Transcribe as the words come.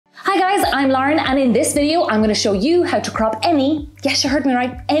Hi guys, I'm Lauren, and in this video I'm going to show you how to crop any, yes you heard me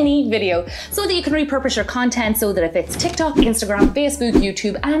right, any video, so that you can repurpose your content so that it fits TikTok, Instagram, Facebook,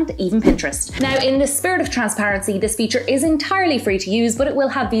 YouTube and even Pinterest. Now in the spirit of transparency, this feature is entirely free to use, but it will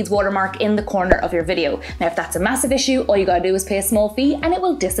have VEED's watermark in the corner of your video. Now if that's a massive issue, all you gotta do is pay a small fee and it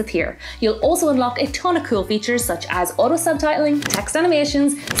will disappear. You'll also unlock a ton of cool features such as auto subtitling, text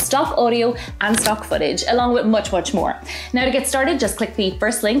animations, stock audio and stock footage, along with much more. Now to get started, just click the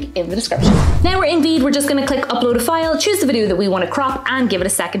first link in the description. Now we're in VEED, we're just going to click upload a file, choose the video that we want to crop and give it a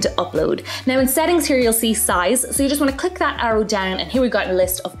second to upload. Now in settings here you'll see size, so you just want to click that arrow down and here we've got a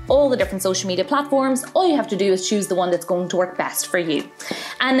list of all the different social media platforms. All you have to do is choose the one that's going to work best for you.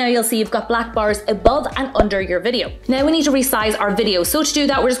 And now you'll see you've got black bars above and under your video. Now we need to resize our video, so to do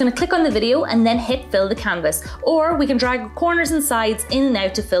that we're just going to click on the video and then hit fill the canvas, or we can drag corners and sides in and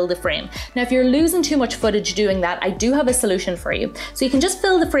out to fill the frame. Now if you're losing too much footage doing that, I do have a solution for you. So you can just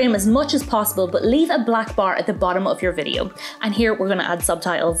fill the frame as much as possible, but leave a black bar at the bottom of your video. And here we're going to add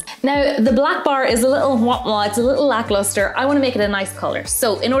subtitles. Now the black bar is a little it's a little lackluster. I want to make it a nice color.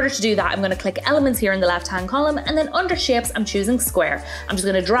 So in order to do that, I'm going to click elements here in the left hand column, and then under shapes I'm choosing square. I'm just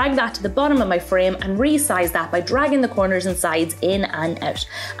going to drag that to the bottom of my frame and resize that by dragging the corners and sides in and out.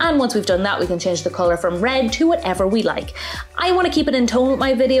 And once we've done that, we can change the color from red to whatever we like. I want to keep it in tone with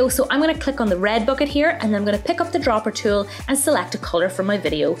my video, so I'm going to click on the red bucket here, and then I'm going to pick up the dropper tool and select a color from my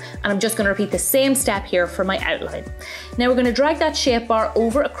video. And I'm just going to repeat the same step here for my outline. Now we're going to drag that shape bar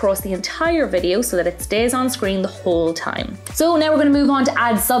over across the entire video so that it stays on screen the whole time. So now we're going to move on to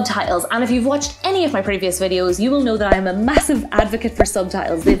add subtitles, and if you've watched any of my previous videos, you will know that I'm a massive advocate for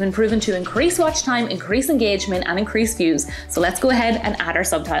subtitles. They've been proven to increase watch time, increase engagement and increase views. So let's go ahead and add our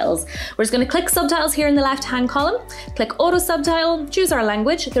subtitles. We're just going to click subtitles here in the left hand column, click auto subtitle, choose our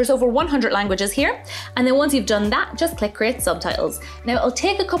language. There's over 100 languages here, and then once you've done that, just click create subtitles. Now it'll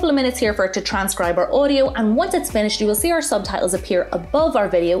take a couple of minutes here for it to transcribe our audio, and once it's finished you will see our subtitles appear above our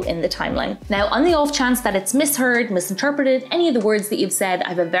video in the timeline. Now on the off chance that it's misheard, misinterpreted, any of the words that you've said, I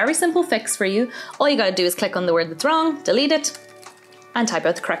have a very simple fix for you. All you gotta do is click on the word that's wrong, delete it, and type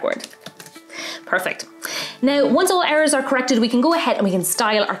out the correct word. Perfect. Now, once all errors are corrected, we can go ahead and we can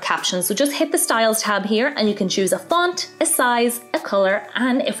style our captions. So just hit the Styles tab here and you can choose a font, a size, a color,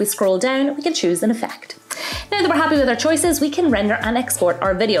 and if we scroll down, we can choose an effect. Now that we're happy with our choices, we can render and export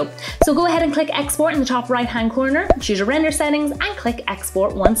our video. So go ahead and click export in the top right hand corner, choose your render settings and click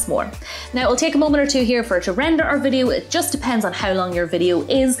export once more. Now it'll take a moment or two here for it to render our video. It just depends on how long your video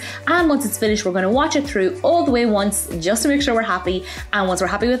is, and once it's finished we're going to watch it through all the way once just to make sure we're happy, and once we're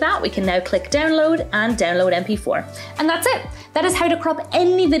happy with that we can now click download and download MP4. And that's it. That is how to crop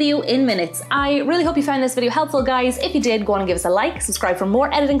any video in minutes. I really hope you found this video helpful, guys. If you did, go on and give us a like, subscribe for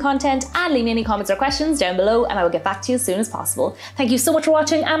more editing content, and leave me any comments or questions down below and I will get back to you as soon as possible. Thank you so much for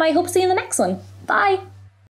watching, and I hope to see you in the next one. Bye!